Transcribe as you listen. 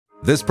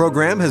This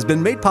program has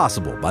been made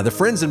possible by the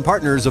friends and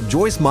partners of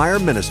Joyce Meyer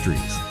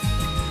Ministries.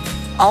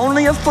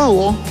 Only a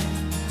fool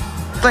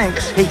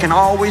thinks he can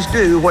always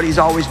do what he's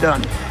always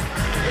done.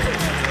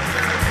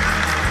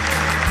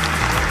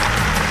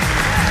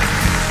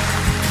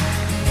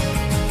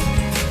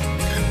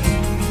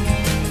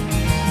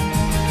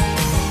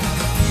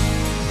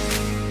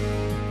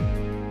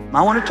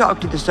 I want to talk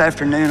to you this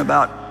afternoon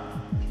about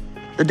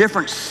the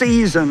different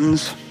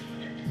seasons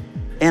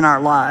in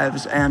our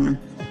lives and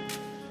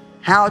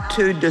how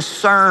to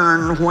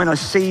discern when a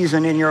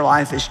season in your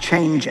life is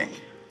changing.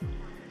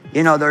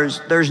 You know,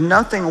 there's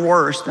nothing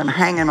worse than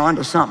hanging on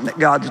to something that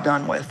God's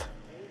done with.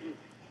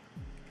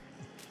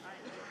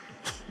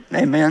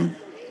 Amen.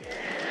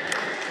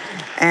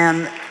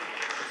 And,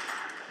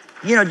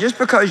 you know, just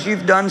because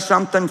you've done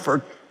something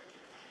for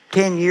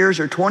 10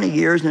 years or 20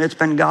 years and it's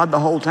been God the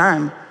whole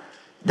time,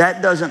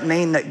 that doesn't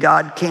mean that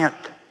God can't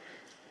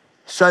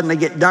suddenly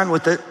get done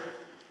with it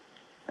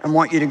and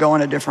want you to go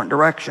in a different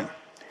direction.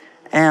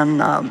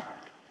 And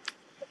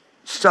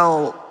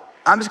so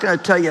I'm just going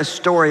to tell you a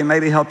story and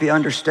maybe help you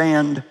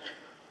understand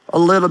a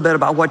little bit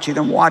about what you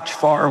can watch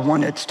for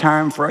when it's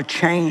time for a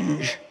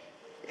change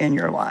in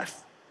your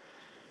life.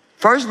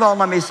 First of all,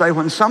 let me say,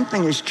 when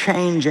something is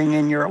changing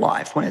in your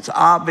life, when it's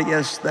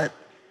obvious that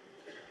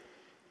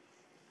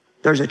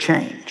there's a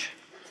change.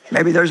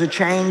 Maybe there's a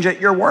change at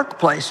your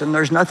workplace and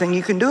there's nothing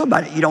you can do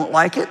about it. You don't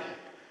like it,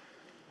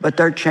 but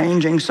they're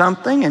changing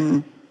something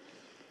and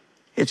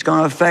it's going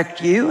to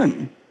affect you,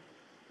 and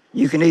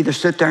you can either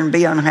sit there and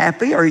be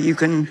unhappy or you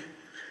can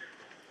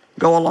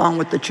go along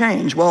with the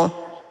change.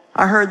 Well,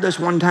 I heard this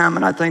one time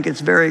and I think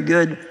it's very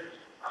good.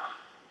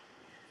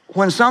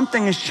 When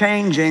something is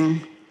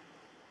changing,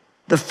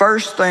 the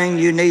first thing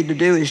you need to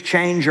do is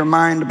change your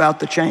mind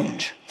about the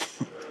change.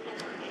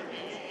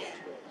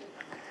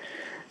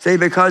 See,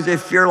 because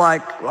if you're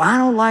like, well, I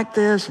don't like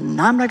this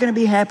and I'm not going to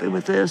be happy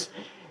with this,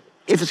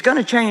 if it's going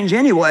to change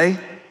anyway,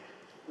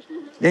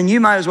 then you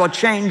might as well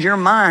change your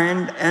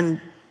mind and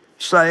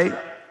say,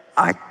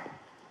 I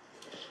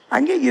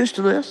can get used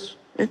to this.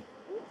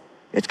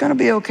 It's going to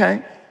be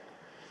okay.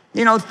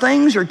 You know,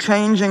 things are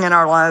changing in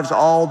our lives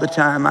all the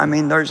time. I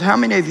mean, how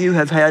many of you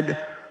have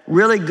had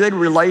really good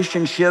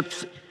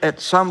relationships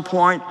at some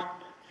point,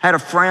 had a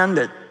friend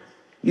that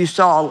you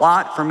saw a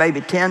lot for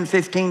maybe 10,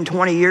 15,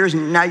 20 years,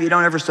 and now you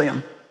don't ever see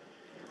them?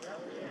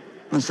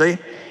 And see,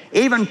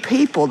 even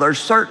people, there's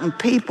certain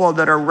people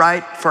that are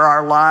right for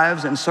our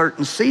lives in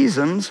certain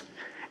seasons,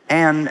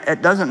 and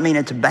it doesn't mean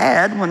it's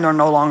bad when they're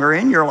no longer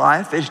in your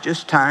life. It's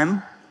just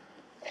time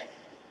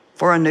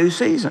for a new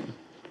season.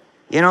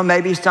 You know,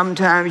 maybe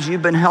sometimes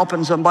you've been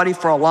helping somebody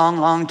for a long,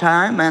 long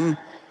time, and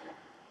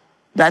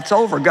that's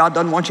over. God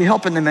doesn't want you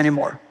helping them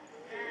anymore.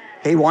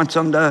 He wants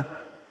them to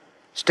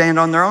stand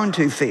on their own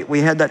 2 feet. We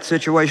had that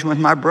situation with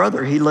my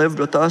brother. He lived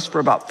with us for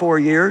about 4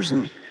 years,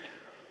 and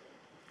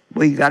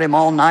we got him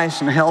all nice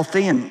and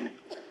healthy, and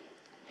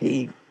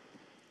he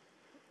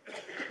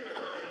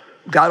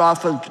got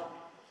off of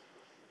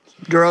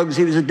drugs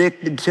he was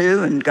addicted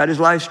to and got his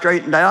life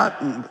straightened out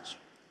and was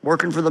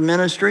working for the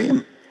ministry.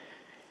 And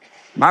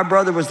my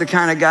brother was the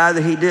kind of guy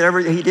that he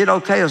did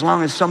okay as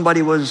long as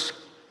somebody was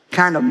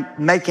kind of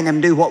making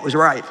him do what was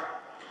right,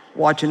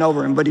 watching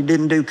over him, but he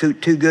didn't do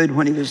too good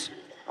when he was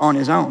on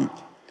his own.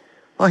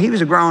 Well, he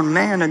was a grown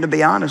man, and to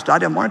be honest, I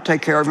didn't want to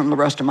take care of him the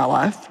rest of my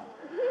life.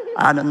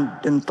 I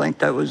didn't think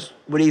that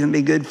would even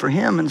be good for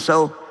him. And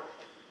so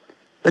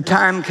the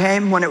time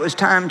came when it was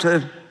time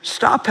to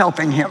stop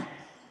helping him.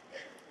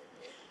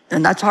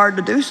 And that's hard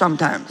to do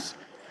sometimes.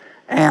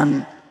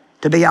 And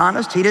to be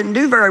honest, he didn't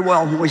do very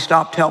well when we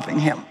stopped helping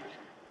him.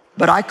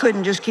 But I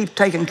couldn't just keep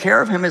taking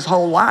care of him his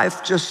whole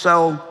life just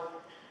so,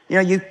 you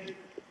know,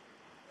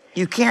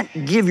 you can't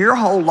give your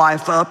whole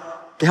life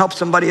up to help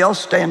somebody else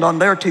stand on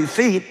their 2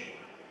 feet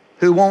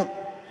who won't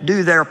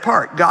do their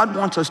part. God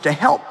wants us to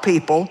help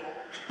people,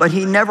 but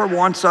he never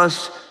wants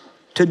us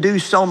to do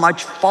so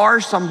much for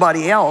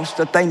somebody else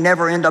that they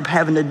never end up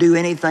having to do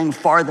anything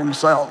for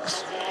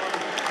themselves.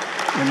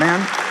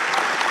 Amen?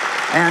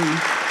 And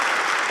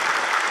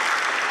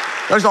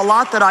there's a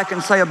lot that I can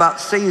say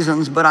about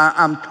seasons, but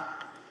I'm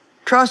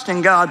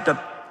trusting God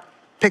to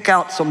pick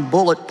out some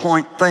bullet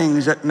point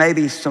things that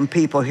maybe some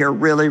people here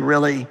really,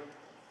 really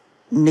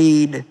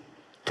need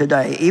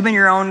today. Even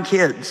your own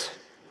kids.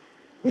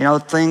 You know,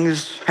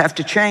 things have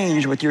to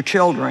change with your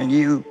children.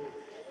 You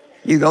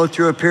go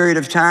through a period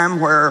of time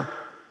where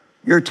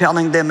you're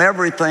telling them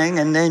everything,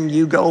 and then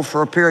you go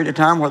for a period of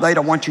time where they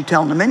don't want you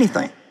telling them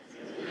anything.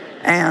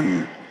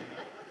 And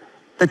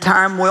the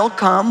time will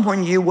come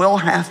when you will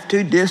have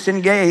to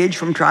disengage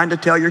from trying to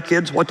tell your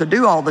kids what to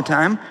do all the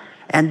time,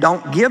 and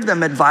don't give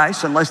them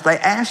advice unless they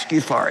ask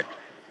you for it,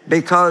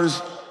 because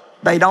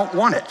they don't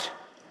want it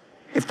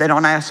if they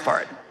don't ask for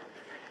it.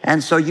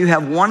 And so you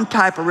have one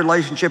type of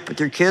relationship with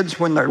your kids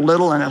when they're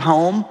little and at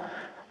home,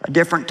 a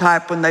different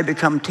type when they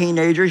become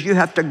teenagers. You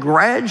have to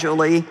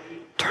gradually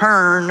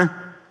turn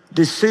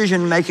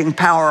decision-making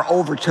power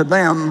over to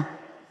them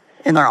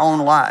in their own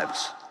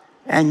lives.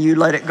 And you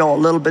let it go a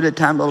little bit at a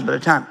time, a little bit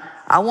at a time.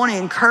 I want to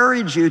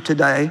encourage you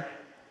today,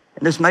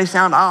 and this may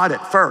sound odd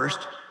at first,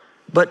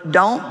 but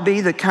don't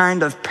be the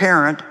kind of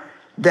parent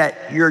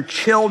that your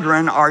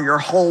children are your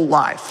whole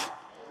life.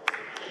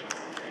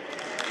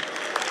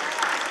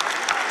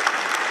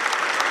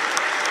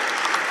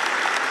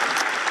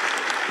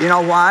 You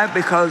know why?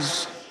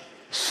 Because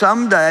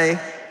someday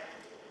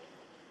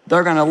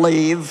they're going to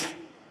leave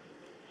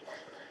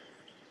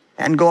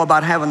and go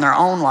about having their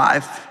own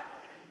life.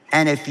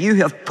 And if you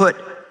have put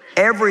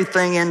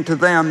everything into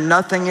them,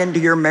 nothing into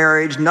your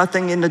marriage,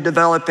 nothing into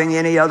developing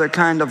any other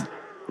kind of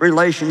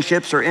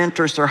relationships or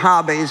interests or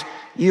hobbies,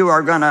 you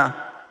are going to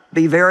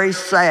be very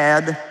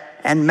sad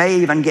and may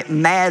even get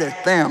mad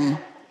at them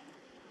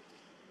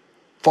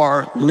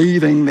for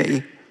leaving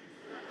me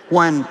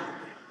when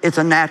it's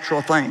a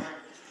natural thing.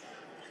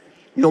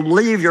 You'll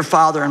leave your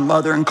father and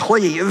mother and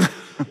cleave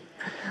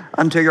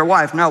unto your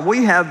wife. Now,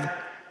 we have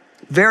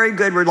very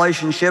good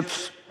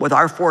relationships with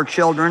our 4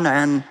 children,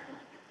 and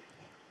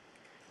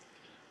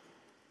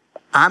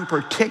I'm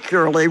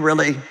particularly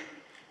really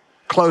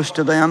close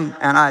to them,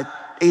 and I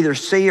either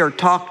see or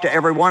talk to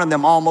every one of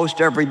them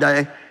almost every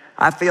day.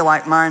 I feel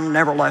like mine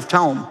never left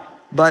home,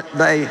 but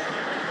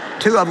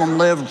 2 of them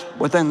live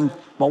within,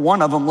 well,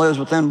 one of them lives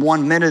within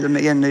 1 minute of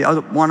me, and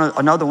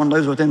another one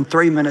lives within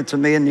 3 minutes of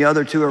me, and the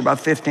other 2 are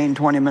about 15,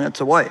 20 minutes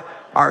away.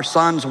 Our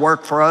sons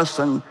work for us,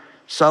 and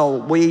so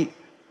we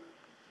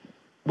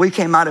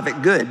came out of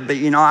it good. But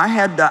you know, I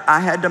had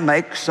to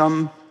make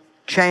some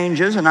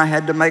changes, and I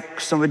had to make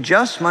some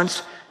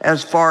adjustments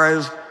as far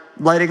as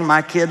letting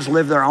my kids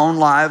live their own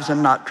lives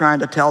and not trying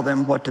to tell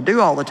them what to do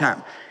all the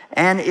time.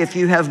 And if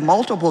you have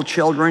multiple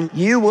children,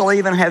 you will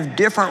even have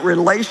different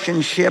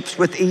relationships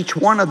with each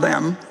one of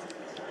them.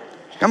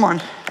 Come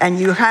on. And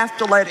you have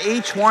to let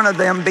each one of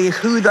them be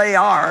who they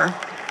are,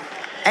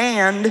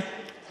 and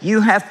you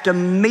have to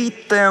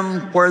meet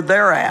them where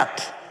they're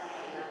at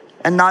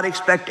and not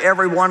expect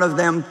every one of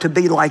them to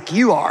be like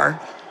you are.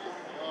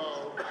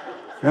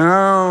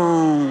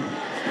 No.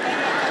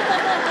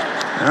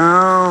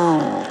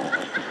 No.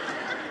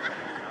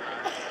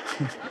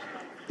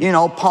 You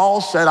know,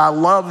 Paul said, I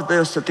love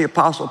this that the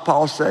Apostle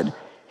Paul said.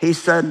 He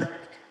said,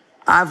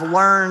 I've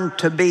learned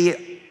to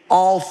be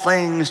all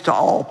things to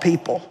all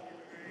people,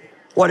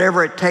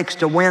 whatever it takes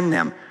to win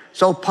them.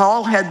 So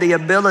Paul had the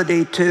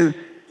ability to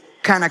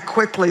kind of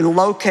quickly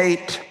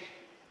locate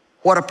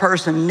what a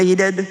person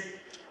needed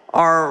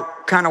or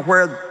kind of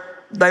where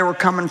they were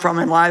coming from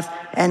in life.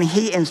 And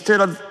he, instead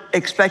of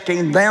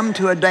expecting them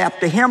to adapt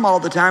to him all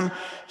the time,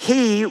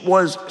 he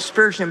was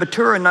spiritually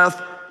mature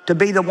enough to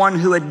be the one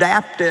who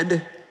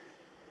adapted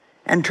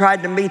and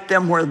tried to meet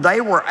them where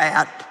they were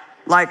at.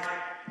 Like,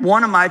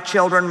 one of my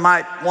children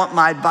might want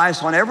my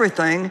advice on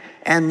everything,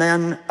 and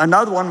then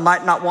another one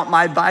might not want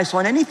my advice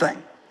on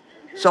anything.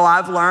 So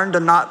I've learned to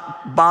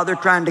not bother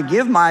trying to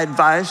give my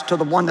advice to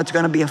the one that's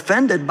going to be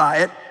offended by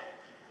it.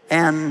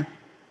 And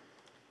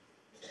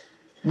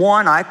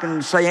one, I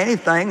can say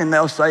anything, and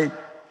they'll say,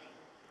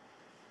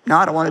 no,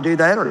 I don't want to do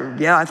that, or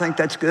yeah, I think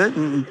that's good,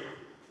 and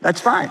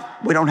that's fine.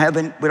 We don't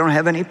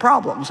have any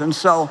problems. And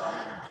so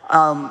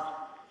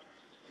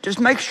just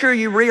make sure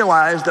you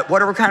realize that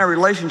whatever kind of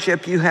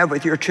relationship you have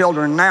with your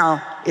children now,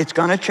 it's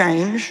going to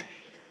change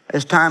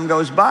as time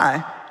goes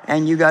by,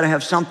 and you got to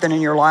have something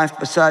in your life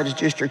besides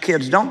just your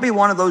kids. Don't be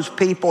one of those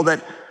people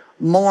that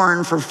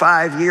mourn for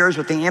 5 years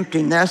with the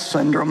empty nest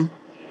syndrome.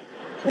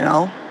 You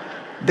know,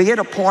 be at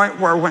a point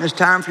where when it's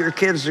time for your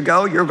kids to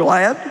go, you're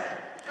glad.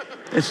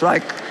 It's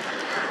like,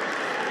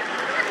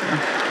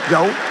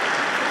 go.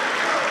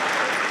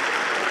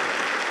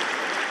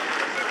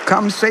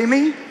 Come see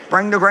me,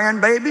 bring the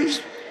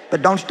grandbabies,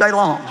 but don't stay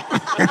long.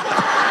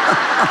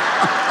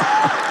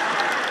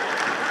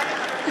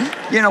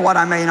 You know what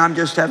I mean? I'm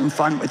just having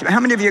fun with you. How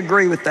many of you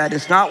agree with that?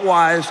 It's not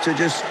wise to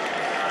just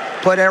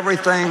put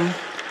everything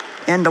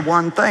into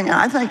one thing. And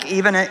I think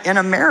even in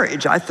a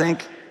marriage, I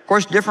think, of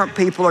course, different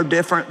people are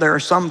different. There are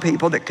some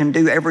people that can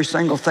do every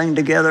single thing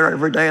together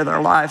every day of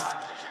their life.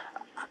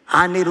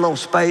 I need a little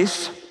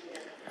space,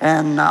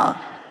 and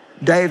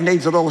Dave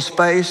needs a little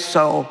space.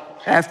 So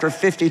after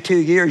 52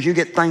 years, you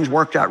get things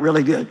worked out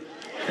really good.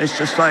 It's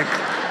just like,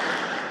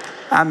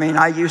 I mean,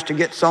 I used to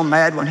get so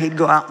mad when he'd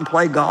go out and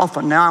play golf,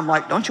 and now I'm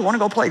like, don't you want to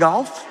go play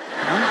golf?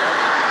 You know?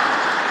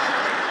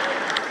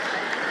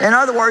 In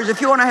other words,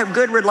 if you want to have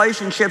good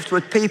relationships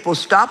with people,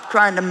 stop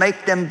trying to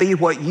make them be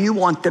what you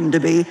want them to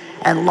be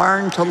and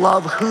learn to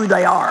love who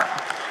they are.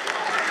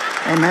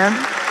 Amen?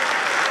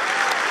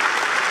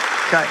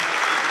 Okay.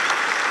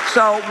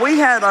 So we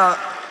had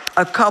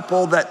a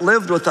couple that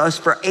lived with us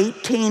for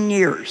 18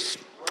 years.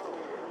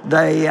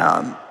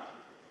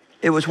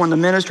 It was when the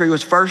ministry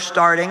was first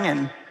starting,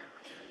 and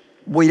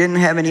we didn't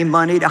have any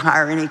money to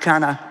hire any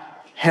kind of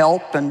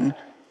help, and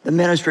the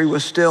ministry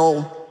was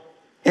still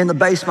in the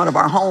basement of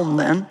our home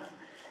then.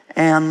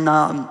 And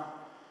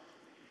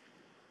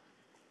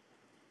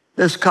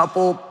this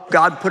couple,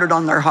 God put it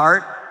on their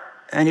heart,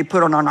 and he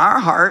put it on our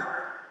heart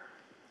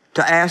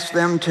to ask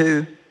them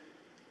to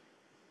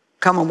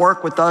come and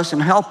work with us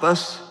and help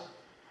us.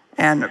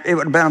 And it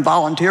would have been a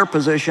volunteer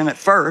position at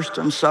first,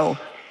 and so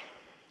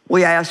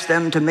we asked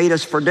them to meet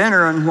us for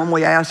dinner, and when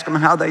we asked them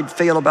how they'd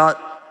feel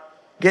about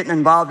getting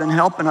involved in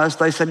helping us,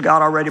 they said,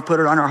 God already put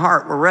it on our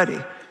heart, we're ready.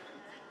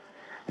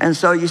 And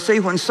so you see,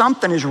 when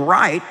something is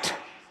right,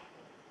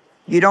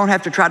 you don't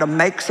have to try to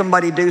make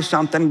somebody do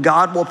something.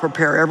 God will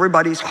prepare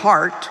everybody's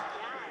heart,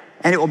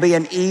 and it will be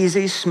an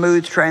easy,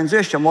 smooth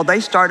transition. Well, they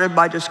started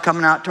by just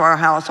coming out to our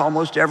house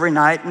almost every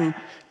night, and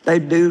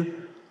they'd do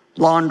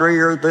laundry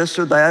or this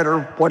or that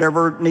or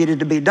whatever needed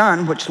to be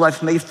done, which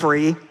left me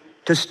free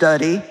to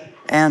study.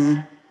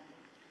 And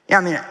yeah,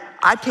 I mean,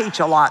 I teach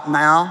a lot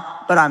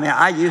now, but I mean,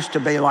 I used to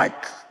be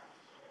like,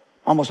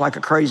 almost like a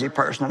crazy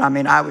person. I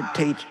mean, I would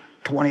teach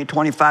 20,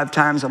 25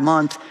 times a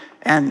month,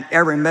 and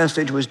every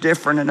message was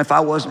different. And if I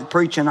wasn't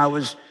preaching, I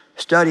was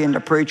studying to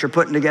preach or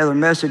putting together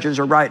messages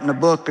or writing a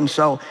book. And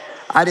so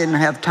I didn't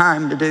have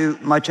time to do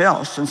much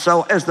else. And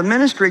so as the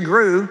ministry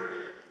grew,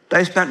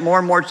 they spent more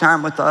and more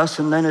time with us.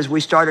 And then as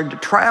we started to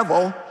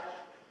travel,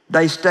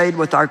 they stayed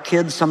with our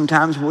kids.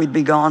 Sometimes we'd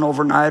be gone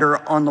overnight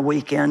or on the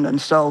weekend. And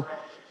so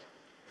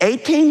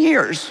 18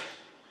 years,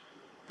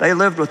 they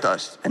lived with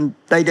us, and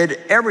they did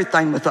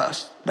everything with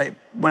us. They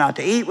went out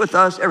to eat with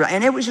us, everything.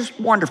 And it was just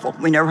wonderful.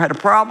 We never had a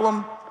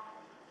problem,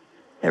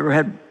 never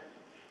had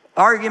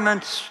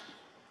arguments,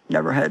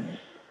 never had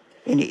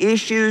any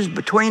issues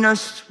between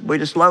us. We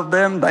just loved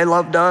them, they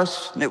loved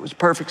us, and it was a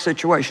perfect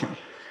situation.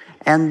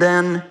 And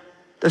then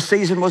the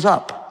season was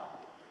up.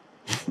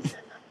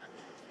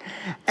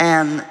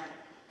 And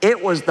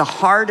it was the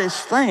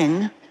hardest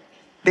thing,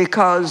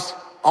 because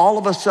all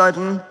of a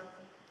sudden,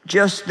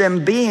 just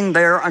them being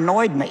there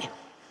annoyed me.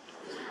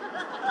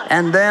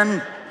 And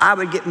then I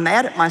would get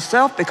mad at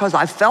myself because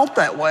I felt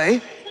that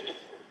way,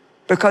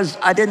 because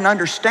I didn't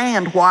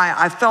understand why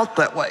I felt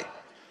that way.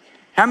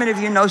 How many of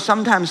you know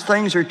sometimes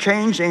things are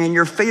changing and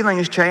your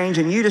feelings change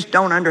and you just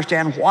don't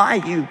understand why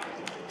you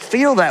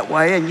feel that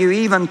way, and you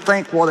even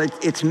think, well,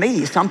 it's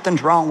me,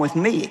 something's wrong with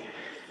me.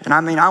 And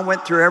I mean, I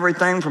went through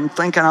everything from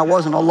thinking I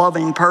wasn't a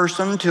loving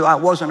person to I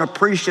wasn't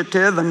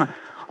appreciative and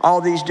all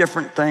these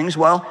different things.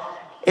 Well,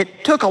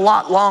 it took a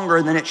lot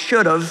longer than it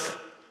should have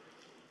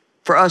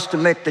for us to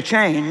make the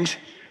change,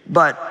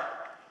 but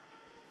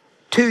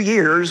 2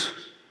 years,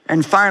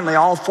 and finally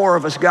all 4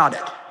 of us got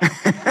it.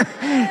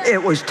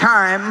 It was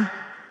time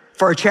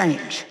for a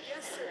change.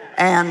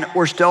 And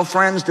we're still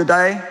friends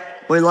today.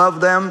 We love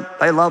them,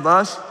 they love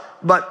us,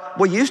 but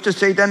we used to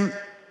see them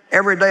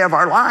every day of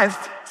our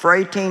life for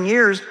 18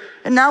 years,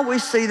 and now we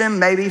see them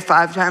maybe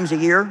 5 times a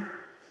year,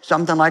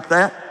 something like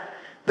that.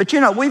 But you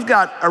know, we've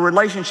got a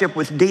relationship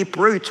with deep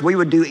roots. We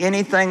would do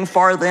anything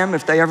for them.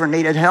 If they ever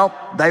needed help,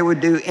 they would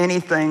do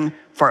anything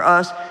for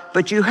us.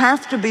 But you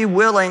have to be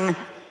willing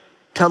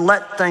to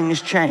let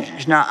things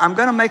change. Now, I'm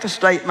going to make a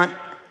statement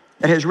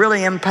that has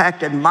really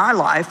impacted my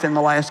life in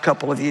the last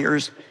couple of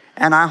years,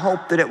 and I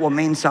hope that it will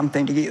mean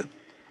something to you.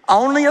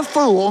 Only a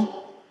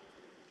fool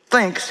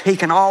thinks he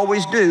can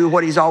always do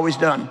what he's always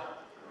done.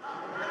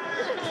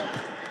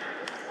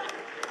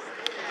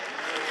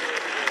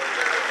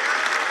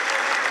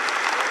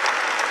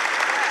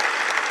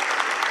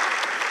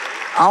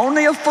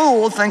 Only a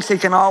fool thinks he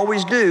can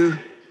always do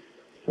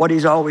what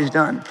he's always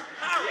done.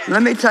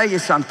 Let me tell you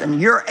something.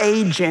 You're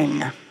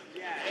aging.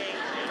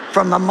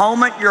 From the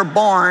moment you're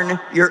born,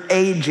 you're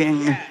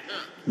aging.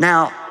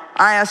 Now,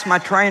 I asked my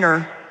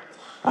trainer,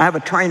 I have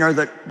a trainer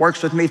that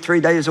works with me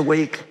 3 days a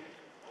week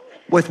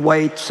with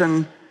weights,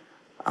 and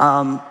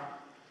I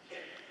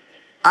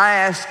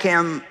asked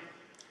him,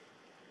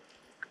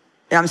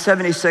 I'm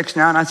 76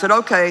 now, and I said,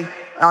 okay,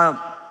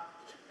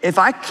 if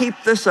I keep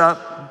this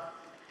up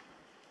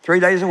 3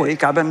 days a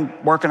week, I've been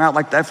working out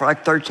like that for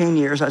like 13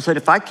 years. I said,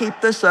 if I keep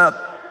this up,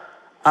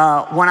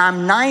 when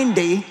I'm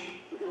 90,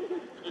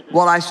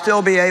 will I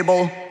still be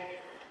able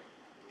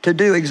to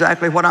do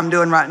exactly what I'm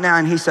doing right now?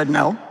 And he said,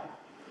 no.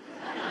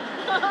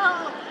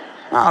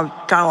 I was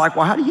kind of like,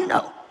 well, how do you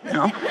know? You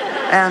know?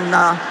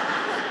 And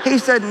he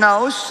said,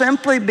 no,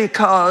 simply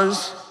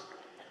because,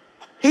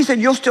 he said,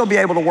 you'll still be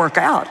able to work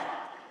out.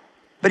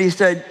 But he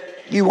said,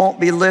 you won't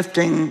be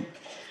lifting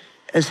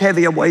as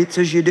heavy a weights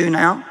as you do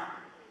now.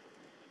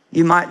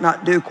 You might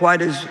not do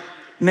quite as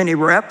many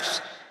reps.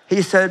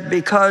 He said,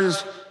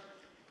 because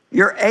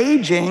you're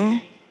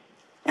aging,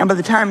 and by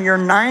the time you're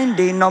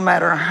 90, no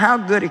matter how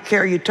good a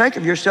care you take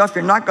of yourself,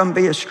 you're not going to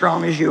be as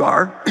strong as you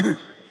are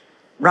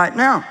right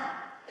now.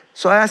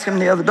 So I asked him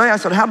the other day, I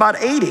said, how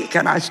about 80?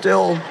 Can I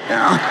still, you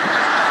know?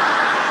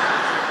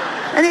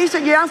 And he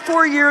said, yeah,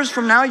 4 years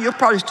from now, you'll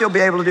probably still be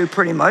able to do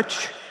pretty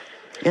much,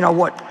 you know,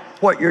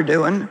 what you're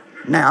doing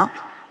now.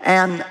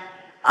 And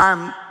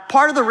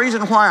part of the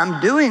reason why I'm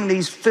doing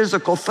these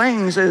physical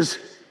things is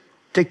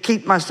to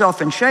keep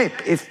myself in shape.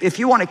 If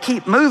you want to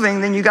keep moving,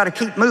 then you got to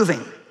keep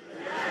moving.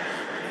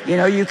 You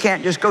know, you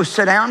can't just go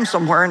sit down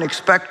somewhere and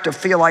expect to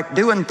feel like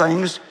doing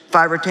things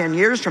 5 or 10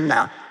 years from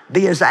now.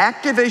 Be as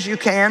active as you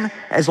can,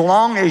 as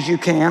long as you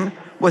can,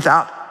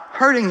 without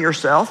hurting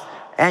yourself,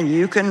 and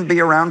you can be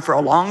around for a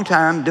long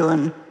time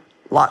doing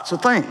lots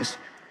of things.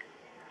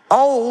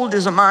 Old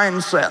is a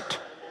mindset.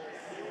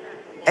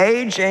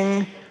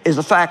 Aging is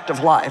a fact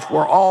of life.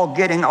 We're all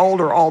getting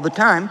older all the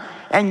time,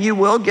 and you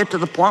will get to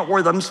the point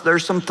where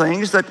there's some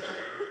things that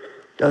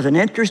doesn't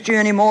interest you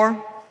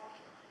anymore,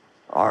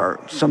 or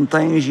some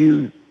things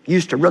you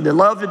used to really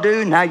love to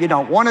do, now you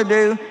don't want to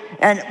do.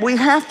 And we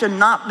have to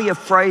not be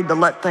afraid to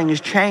let things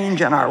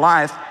change in our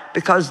life,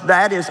 because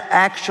that is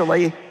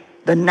actually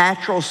the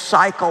natural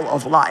cycle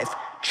of life.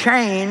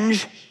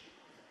 Change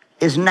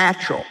is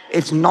natural,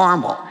 it's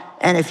normal.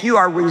 And if you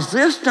are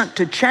resistant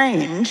to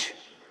change,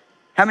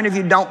 how many of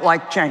you don't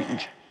like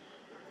change?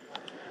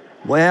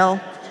 Well,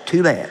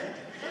 too bad.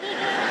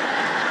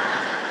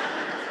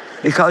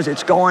 Because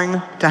it's going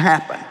to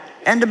happen.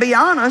 And to be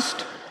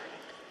honest,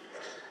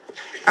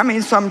 I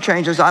mean, some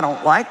changes I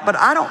don't like, but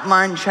I don't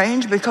mind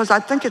change because I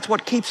think it's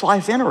what keeps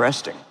life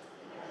interesting.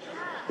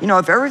 You know,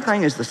 if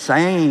everything is the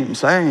same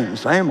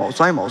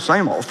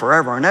old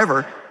forever and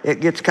ever,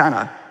 it gets kind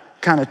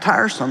of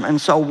tiresome.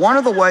 And so one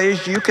of the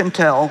ways you can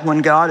tell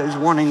when God is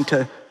wanting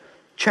to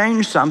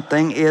change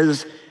something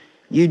is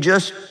you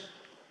just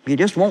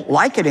won't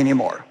like it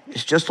anymore.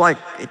 It's just like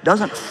it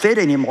doesn't fit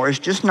anymore. It's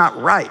just not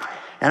right.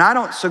 And I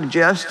don't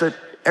suggest that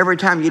every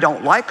time you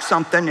don't like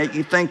something that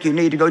you think you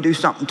need to go do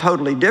something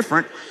totally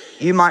different.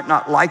 You might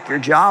not like your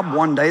job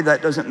one day.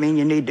 That doesn't mean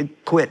you need to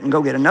quit and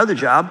go get another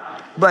job.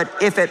 But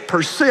if it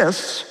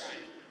persists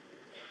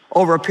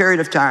over a period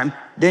of time,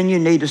 then you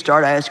need to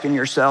start asking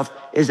yourself,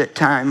 is it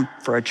time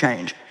for a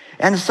change?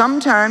 And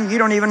sometimes you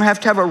don't even have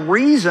to have a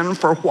reason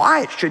for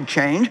why it should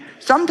change.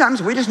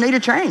 Sometimes we just need a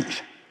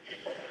change.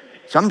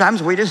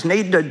 Sometimes we just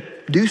need to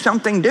do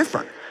something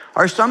different.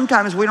 Or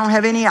sometimes we don't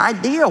have any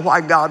idea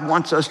why God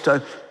wants us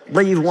to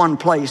leave one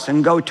place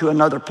and go to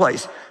another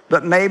place.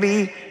 But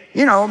maybe,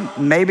 you know,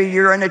 maybe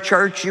you're in a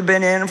church you've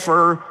been in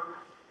for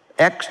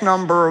X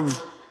number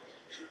of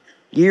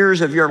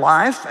years of your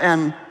life,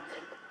 and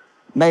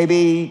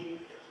maybe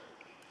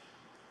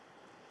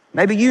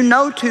you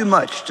know too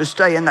much to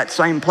stay in that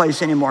same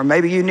place anymore.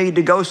 Maybe you need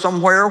to go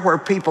somewhere where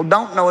people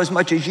don't know as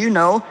much as you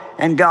know,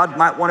 and God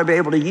might want to be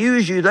able to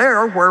use you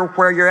there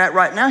where you're at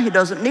right now. He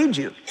doesn't need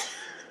you.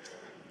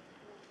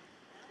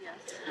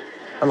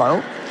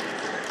 Hello?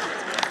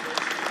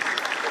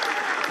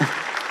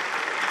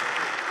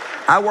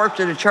 I worked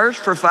at a church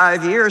for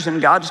 5 years,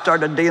 and God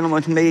started dealing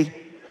with me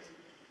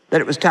that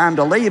it was time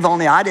to leave,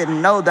 only I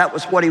didn't know that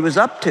was what he was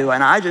up to,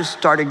 and I just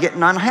started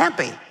getting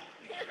unhappy.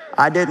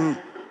 I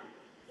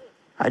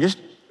just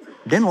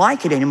didn't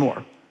like it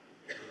anymore.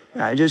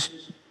 I just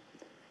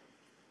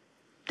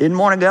didn't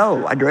want to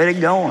go. I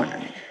dreaded going.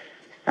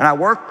 And I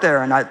worked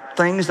there, and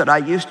things that I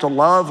used to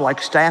love,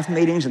 like staff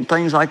meetings and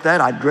things like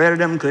that, I dreaded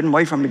them, couldn't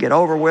wait for them to get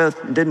over with,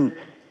 and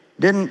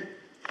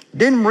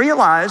didn't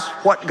realize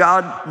what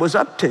God was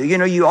up to. You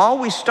know, you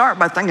always start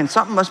by thinking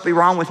something must be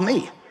wrong with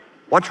me.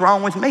 What's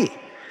wrong with me?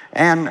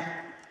 And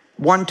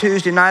one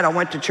Tuesday night I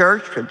went to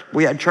church.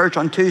 We had church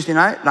on Tuesday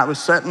night, and I was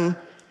sitting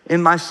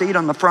in my seat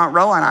on the front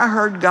row, and I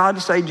heard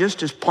God say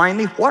just as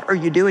plainly, "What are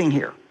you doing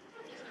here?"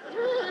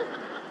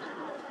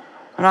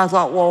 And I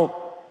thought,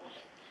 well,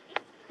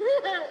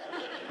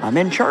 I'm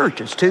in church.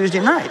 It's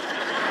Tuesday night.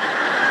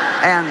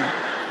 And,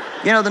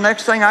 you know, the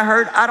next thing I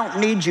heard, "I don't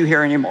need you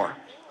here anymore."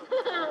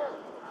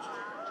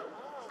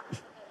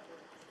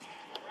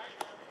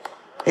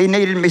 He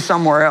needed me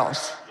somewhere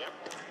else.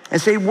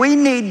 And see, we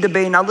need to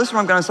be, now listen to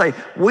what I'm going to say,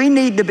 we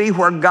need to be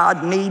where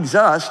God needs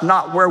us,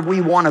 not where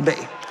we want to be.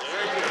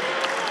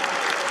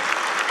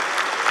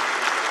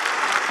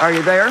 Are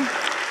you there?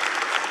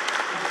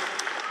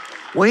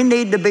 We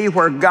need to be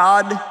where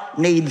God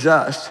needs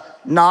us,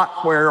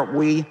 not where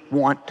we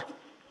want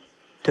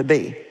to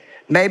be.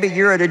 Maybe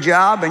you're at a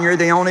job and you're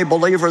the only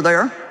believer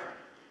there,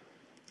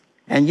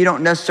 and you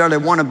don't necessarily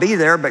want to be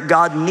there, but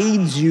God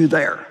needs you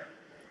there.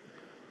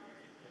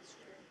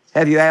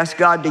 Have you asked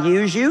God to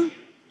use you?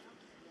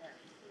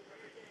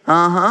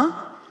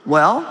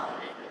 Well,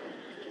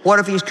 what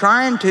if he's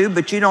trying to,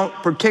 but you don't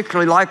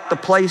particularly like the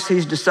place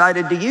he's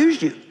decided to use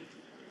you?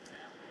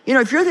 You know,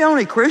 if you're the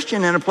only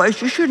Christian in a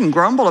place, you shouldn't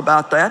grumble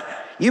about that.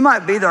 You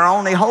might be their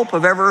only hope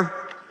of ever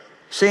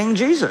seeing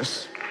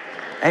Jesus.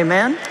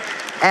 Amen?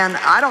 And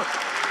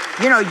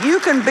you know, you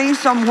can be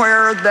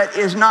somewhere that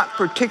is not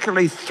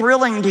particularly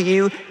thrilling to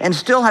you and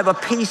still have a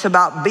peace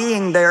about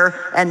being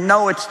there and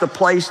know it's the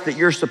place that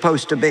you're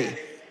supposed to be.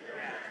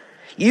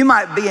 You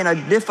might be in a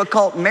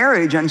difficult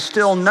marriage and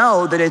still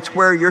know that it's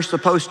where you're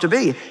supposed to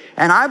be.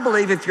 And I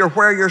believe if you're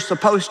where you're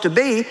supposed to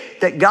be,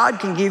 that God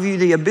can give you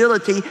the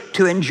ability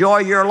to enjoy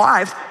your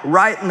life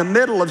right in the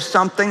middle of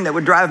something that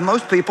would drive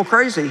most people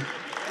crazy.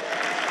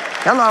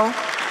 Hello.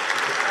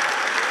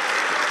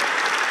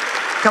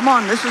 Come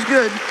on, this is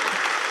good.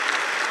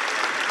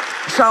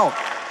 So,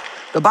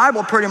 the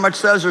Bible pretty much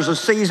says there's a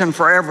season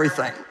for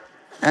everything.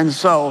 And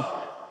so,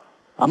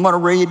 I'm going to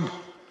read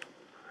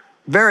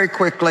very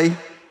quickly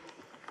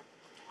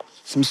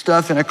some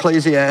stuff in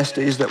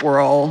Ecclesiastes that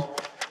we're all,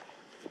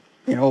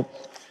 you know,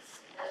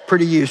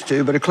 pretty used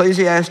to. But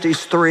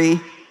Ecclesiastes 3,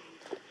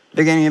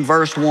 beginning in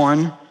verse 1,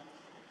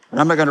 and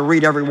I'm not going to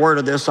read every word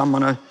of this. I'm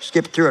going to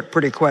skip through it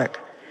pretty quick.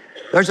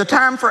 There's a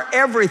time for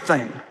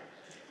everything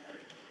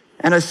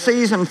and a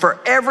season for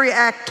every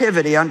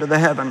activity under the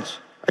heavens.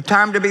 A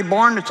time to be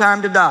born, a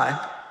time to die.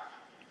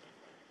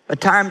 A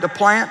time to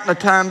plant and a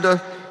time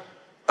to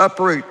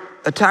uproot.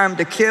 A time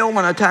to kill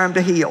and a time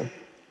to heal.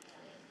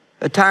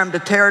 A time to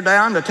tear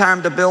down, a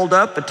time to build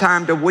up, a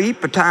time to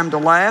weep, a time to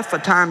laugh, a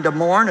time to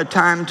mourn, a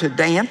time to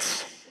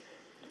dance.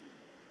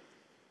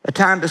 A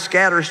time to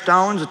scatter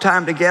stones, a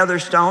time to gather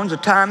stones, a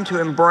time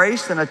to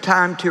embrace and a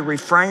time to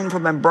refrain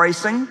from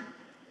embracing.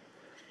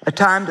 A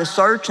time to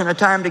search and a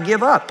time to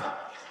give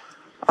up.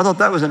 I thought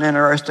that was an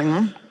interesting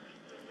one.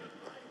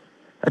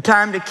 A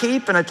time to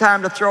keep and a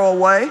time to throw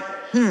away.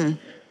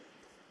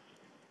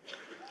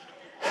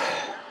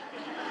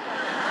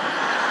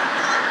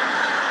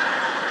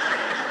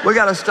 We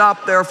got to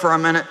stop there for a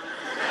minute.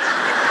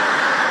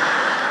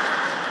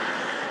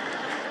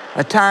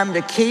 A time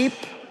to keep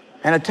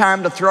and a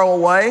time to throw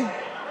away.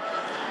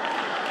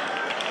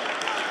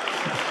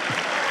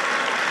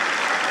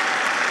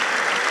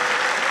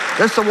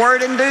 That's the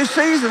word in due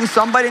season.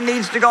 Somebody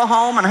needs to go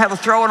home and have a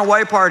throwing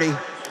away party.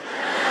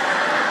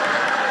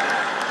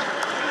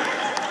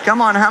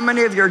 Come on, how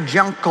many of you are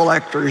junk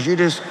collectors? You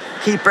just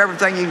keep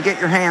everything you can get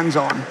your hands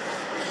on.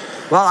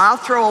 Well, I'll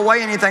throw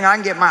away anything I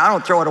can get. I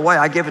don't throw it away.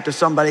 I give it to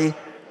somebody,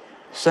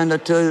 send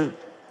it to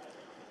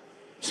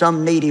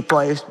some needy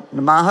place.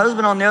 My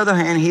husband, on the other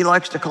hand, he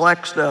likes to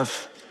collect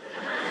stuff.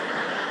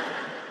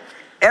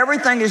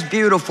 Everything is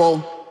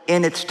beautiful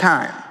in its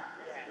time.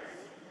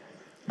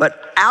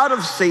 But out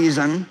of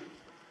season,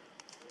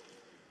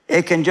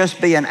 it can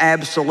just be an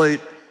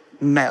absolute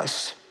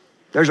mess.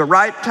 There's a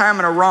right time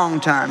and a wrong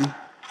time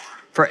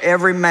for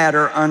every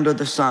matter under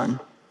the sun.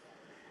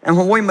 And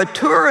when we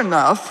mature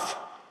enough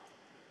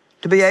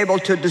to be able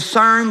to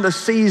discern the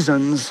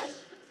seasons,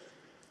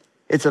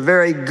 it's a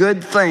very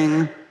good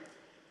thing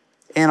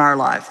in our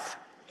life.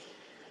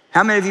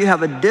 How many of you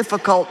have a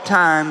difficult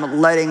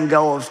time letting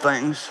go of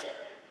things?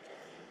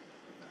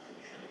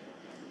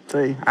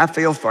 See, I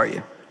feel for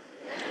you.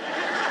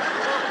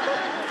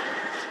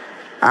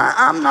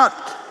 I'm not,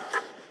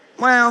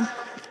 well,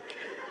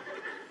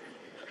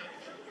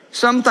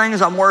 some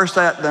things I'm worse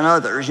at than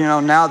others. You know,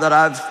 now that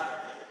I've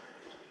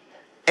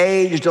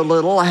aged a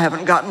little, I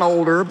haven't gotten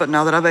older, but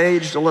now that I've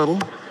aged a little,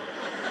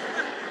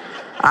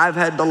 I've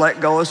had to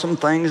let go of some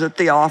things at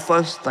the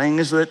office,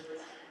 things that,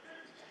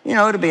 you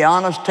know, to be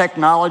honest,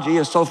 technology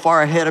is so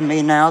far ahead of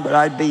me now that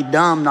I'd be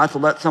dumb not to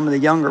let some of the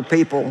younger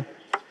people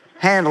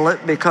handle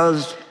it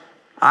because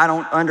I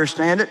don't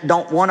understand it,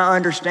 don't want to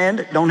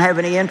understand it, don't have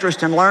any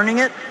interest in learning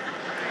it.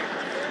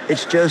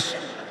 It's just,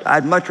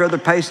 I'd much rather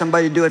pay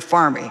somebody to do it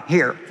for me.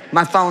 Here,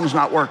 my phone's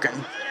not working.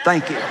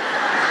 Thank you.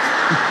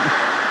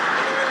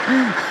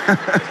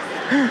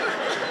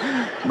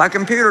 My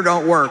computer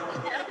don't work.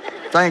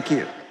 Thank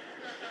you.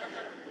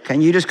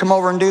 Can you just come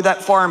over and do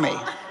that for me?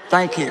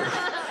 Thank you.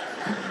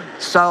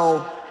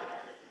 So,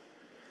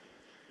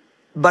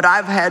 but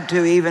I've had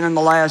to, even in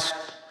the last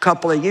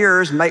couple of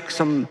years, make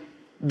some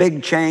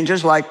big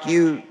changes. Like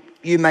you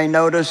may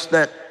notice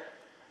that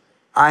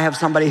I have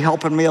somebody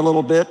helping me a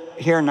little bit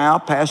here now,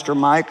 Pastor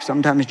Mike.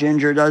 Sometimes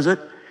Ginger does it.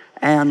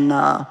 And,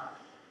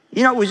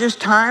 you know, it was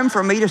just time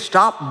for me to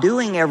stop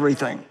doing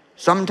everything.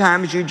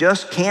 Sometimes you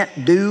just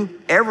can't do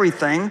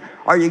everything,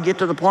 or you get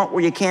to the point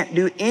where you can't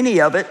do any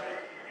of it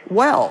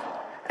well.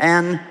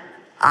 And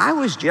I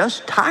was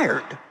just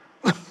tired.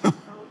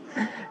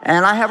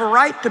 And I have a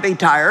right to be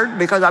tired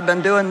because I've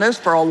been doing this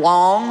for a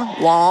long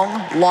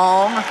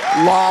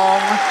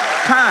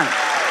time.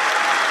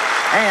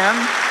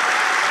 And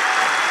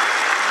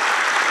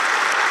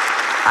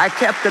I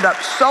kept it up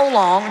so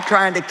long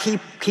trying to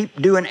keep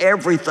doing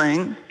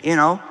everything, you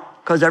know,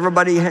 because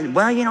everybody had,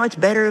 well, you know, it's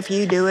better if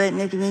you do it,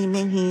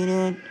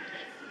 you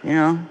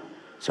know.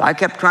 So I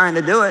kept trying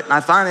to do it, and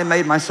I finally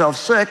made myself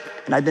sick,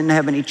 and I didn't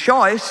have any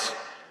choice.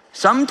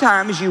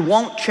 Sometimes you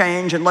won't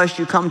change unless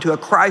you come to a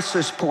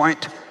crisis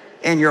point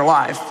in your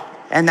life,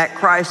 and that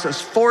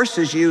crisis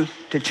forces you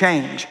to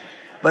change.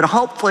 But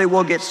hopefully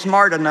we'll get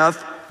smart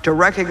enough to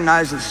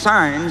recognize the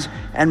signs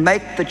and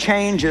make the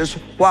changes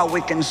while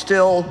we can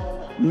still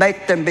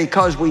make them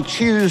because we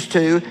choose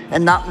to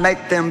and not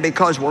make them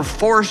because we're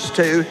forced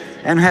to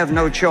and have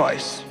no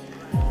choice.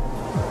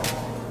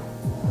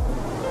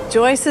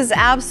 Joyce is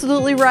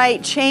absolutely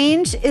right.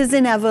 Change is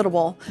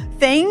inevitable.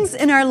 Things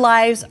in our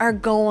lives are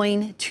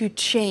going to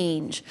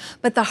change.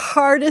 But the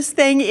hardest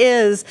thing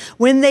is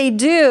when they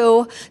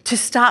do, to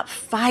stop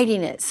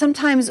fighting it.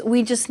 Sometimes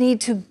we just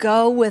need to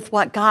go with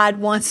what God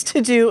wants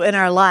to do in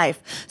our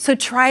life. So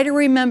try to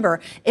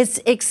remember, it's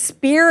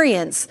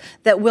experience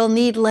that we'll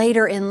need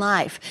later in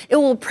life. It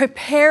will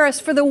prepare us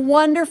for the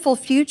wonderful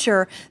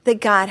future that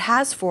God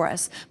has for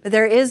us. But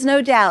there is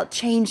no doubt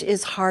change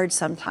is hard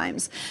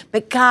sometimes.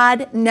 But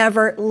God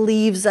never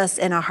leaves us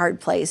in a hard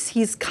place.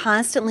 He's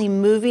constantly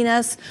moving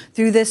us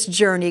through this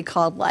journey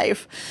called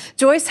life.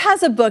 Joyce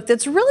has a book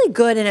that's really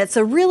good, and it's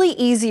a really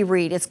easy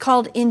read. It's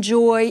called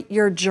Enjoy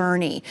Your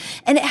Journey,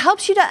 and it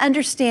helps you to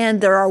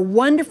understand there are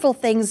wonderful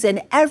things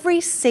in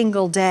every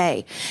single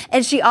day.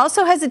 And she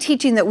also has a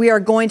teaching that we are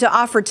going to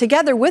offer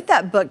together with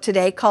that book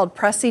today called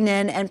Pressing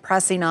In and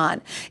Pressing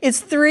On.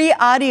 It's 3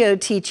 audio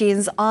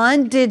teachings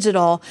on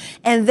digital,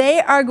 and they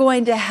are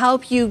going to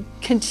help you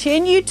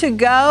continue to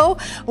go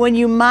when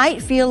you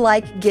might feel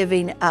like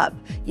giving up.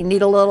 You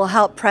need a little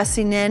help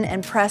pressing in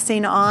and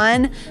pressing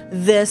on.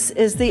 This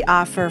is the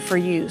offer for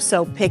you,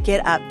 so pick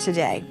it up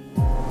today.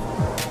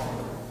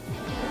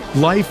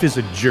 Life is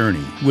a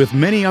journey with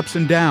many ups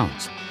and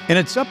downs, and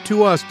it's up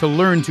to us to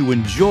learn to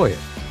enjoy it.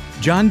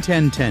 John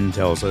 10:10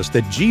 tells us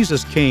that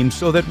Jesus came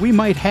so that we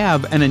might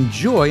have and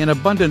enjoy an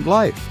abundant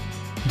life.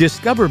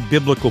 Discover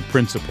biblical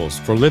principles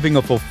for living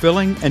a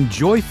fulfilling and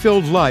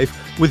joy-filled life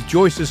with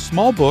Joyce's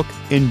small book,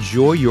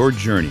 Enjoy Your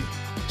Journey.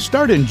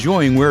 Start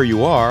enjoying where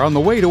you are on the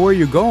way to where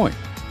you're going.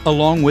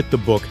 Along with the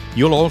book,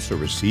 you'll also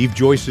receive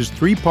Joyce's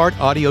 3-part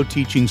audio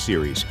teaching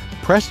series,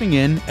 Pressing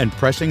In and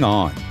Pressing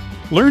On.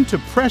 Learn to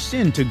press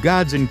into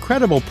God's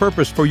incredible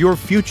purpose for your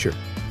future.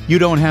 You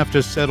don't have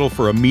to settle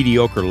for a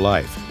mediocre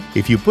life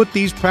if you put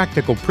these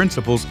practical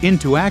principles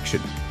into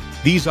action.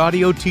 These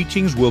audio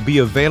teachings will be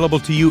available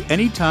to you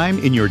anytime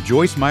in your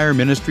Joyce Meyer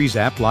Ministries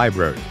app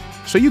library,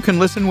 so you can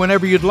listen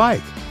whenever you'd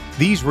like.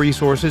 These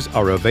resources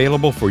are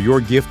available for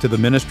your gift to the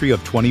ministry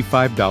of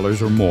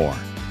 $25 or more.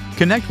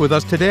 Connect with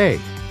us today.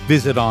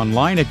 Visit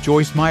online at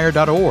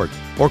joycemeyer.org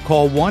or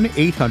call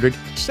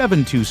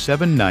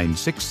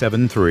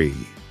 1-800-727-9673.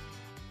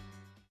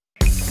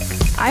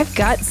 I've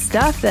got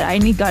stuff that I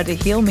need God to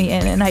heal me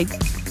in, and I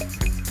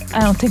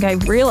don't think I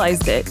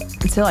realized it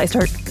until I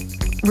start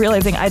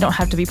realizing I don't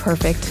have to be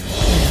perfect.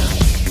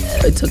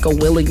 It took a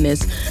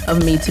willingness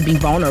of me to be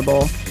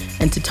vulnerable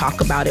and to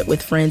talk about it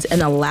with friends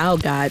and allow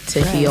God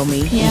to heal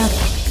me. Yeah.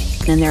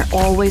 And there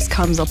always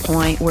comes a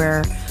point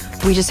where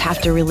we just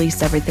have to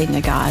release everything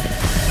to God.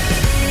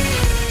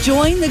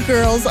 Join the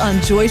girls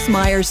on Joyce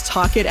Meyer's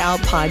Talk It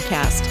Out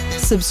podcast.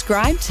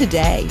 Subscribe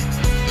today.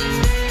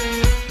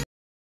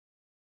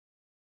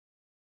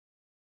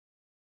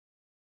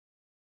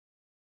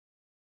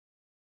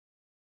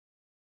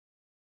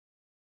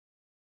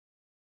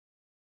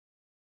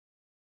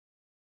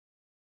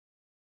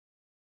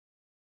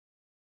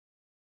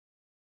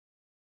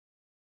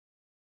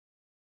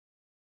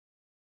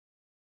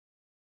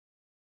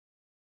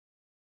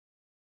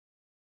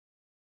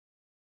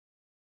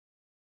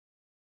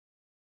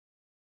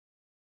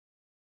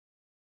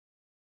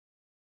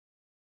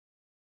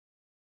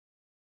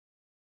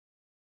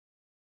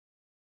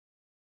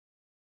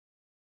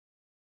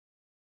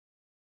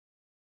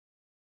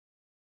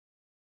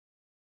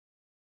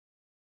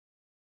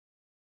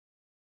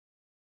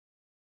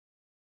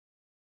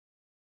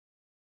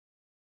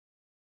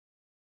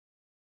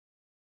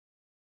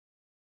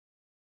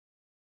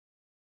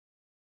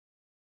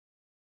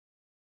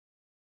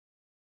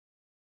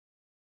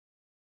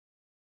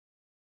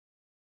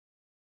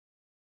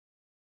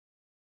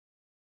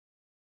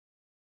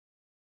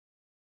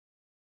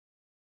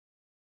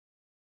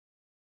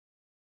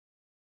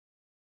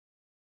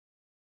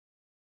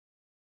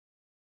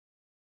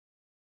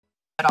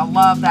 I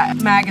love that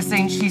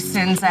magazine she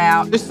sends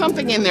out. There's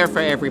something in there for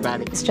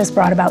everybody. It's just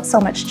brought about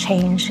so much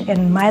change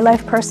in my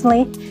life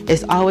personally.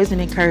 It's always an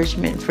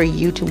encouragement for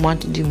you to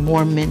want to do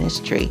more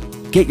ministry.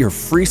 Get your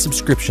free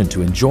subscription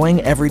to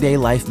Enjoying Everyday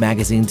Life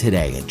magazine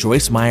today at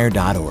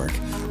joycemeyer.org.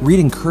 Read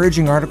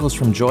encouraging articles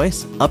from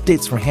Joyce,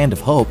 updates from Hand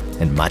of Hope,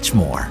 and much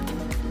more.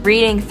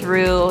 Reading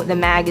through the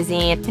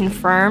magazine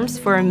confirms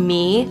for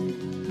me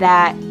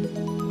that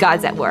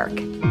God's at work.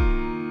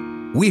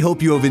 We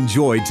hope you have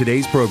enjoyed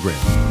today's program.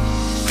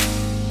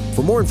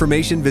 For more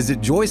information,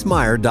 visit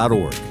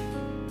joycemeyer.org.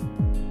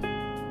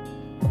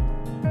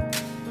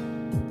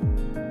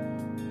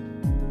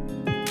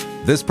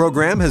 This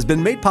program has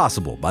been made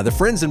possible by the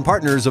friends and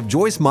partners of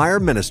Joyce Meyer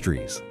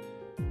Ministries.